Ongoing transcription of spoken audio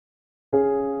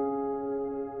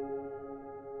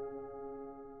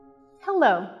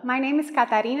Hello, my name is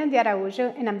Catarina de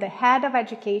Araújo, and I'm the head of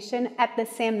education at the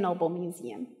Sam Noble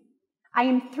Museum. I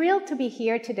am thrilled to be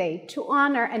here today to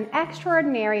honor an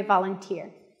extraordinary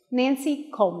volunteer,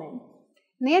 Nancy Coleman.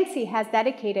 Nancy has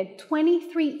dedicated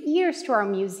 23 years to our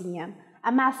museum,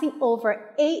 amassing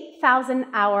over 8,000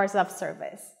 hours of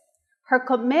service. Her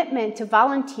commitment to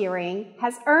volunteering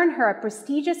has earned her a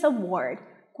prestigious award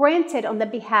granted on the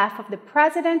behalf of the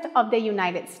President of the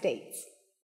United States.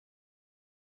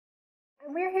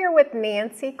 We're here with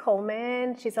Nancy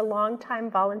Coleman. She's a longtime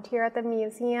volunteer at the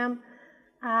museum.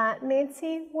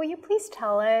 Nancy, will you please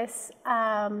tell us,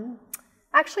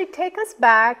 actually take us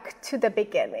back to the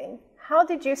beginning. How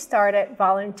did you start at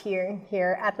volunteering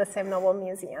here at the Sam Noble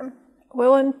Museum?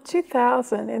 Well, in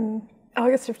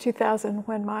August of 2000,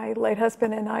 when my late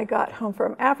husband and I got home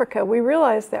from Africa, we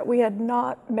realized that we had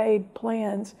not made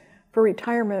plans for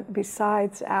retirement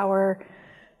besides our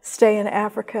stay in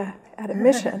Africa at a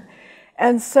mission.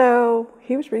 And so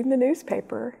he was reading the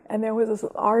newspaper, and there was this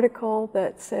article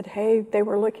that said, hey, they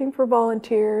were looking for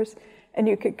volunteers, and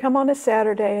you could come on a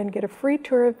Saturday and get a free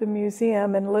tour of the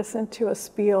museum and listen to a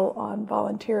spiel on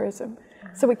volunteerism.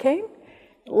 So we came,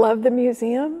 loved the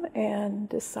museum, and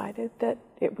decided that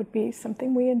it would be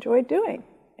something we enjoyed doing.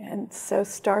 And so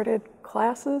started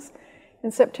classes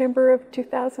in September of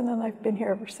 2000, and I've been here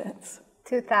ever since.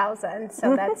 2000,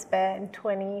 so that's been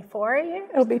 24 years?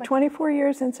 It'll be 24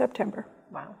 years in September.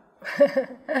 Wow.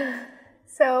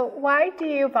 So why do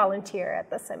you volunteer at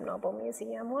the Sam Noble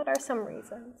Museum? What are some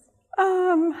reasons?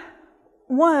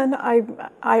 One,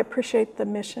 I appreciate the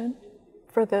mission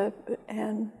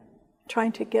and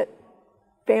trying to get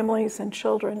families and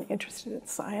children interested in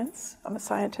science. I'm a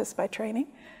scientist by training.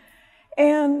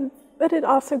 But it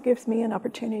also gives me an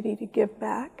opportunity to give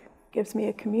back, gives me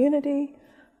a community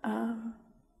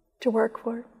to work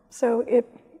for. So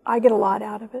I get a lot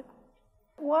out of it.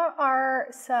 What are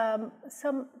some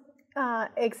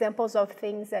examples of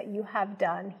things that you have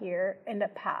done here in the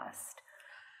past?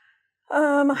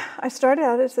 I started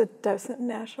out as a docent in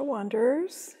National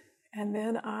Wonders, and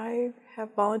then I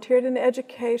have volunteered in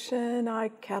education. I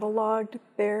cataloged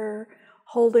their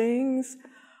holdings.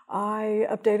 I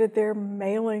updated their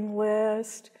mailing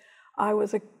list. I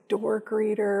was a door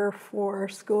greeter for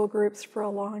school groups for a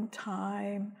long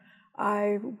time.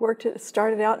 I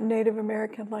started out in Native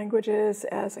American languages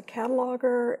as a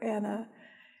cataloger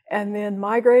and then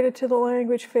migrated to the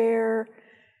language fair.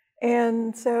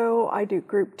 And so I do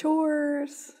group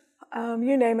tours.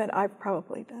 You name it, I've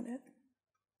probably done it.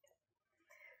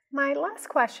 My last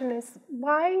question is,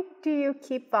 why do you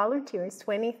keep volunteers?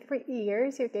 23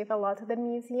 years, you gave a lot to the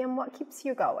museum. What keeps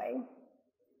you going?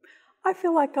 I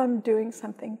feel like I'm doing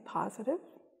something positive.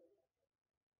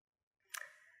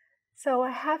 So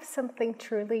I have something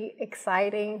truly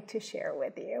exciting to share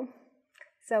with you.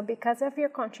 So because of your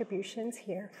contributions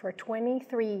here for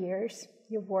 23 years,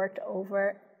 you've worked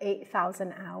over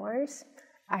 8,000 hours.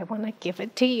 I want to give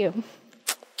it to you.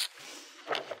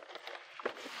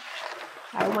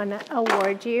 I want to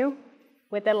award you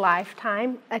with a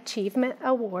Lifetime Achievement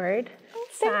Award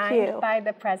signed by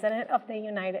the President of the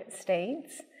United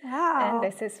States. Wow.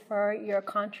 And this is for your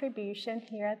contribution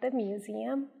here at the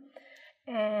museum.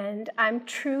 And I'm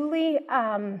truly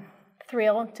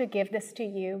thrilled to give this to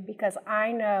you because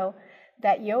I know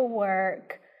that your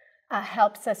work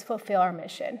helps us fulfill our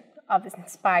mission of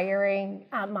inspiring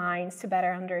minds to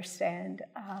better understand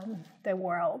the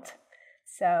world.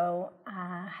 So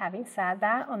having said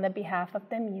that, on the behalf of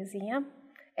the museum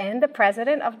and the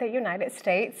President of the United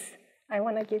States, I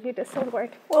want to give you this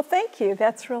award. Well, thank you.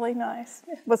 That's really nice.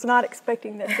 Was not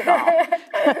expecting this at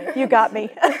all. You got me.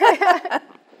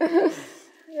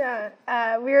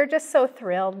 Yeah, we are just so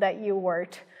thrilled that you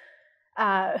worked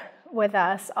with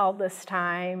us all this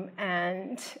time,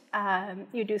 and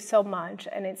you do so much,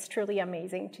 and it's truly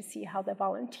amazing to see how the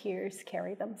volunteers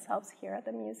carry themselves here at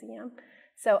the museum.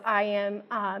 So I am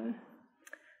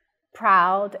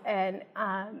proud and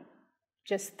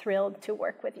just thrilled to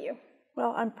work with you.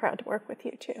 Well, I'm proud to work with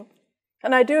you too.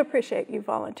 And I do appreciate you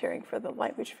volunteering for the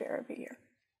language fair every year.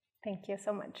 Thank you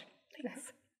so much.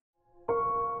 Thanks.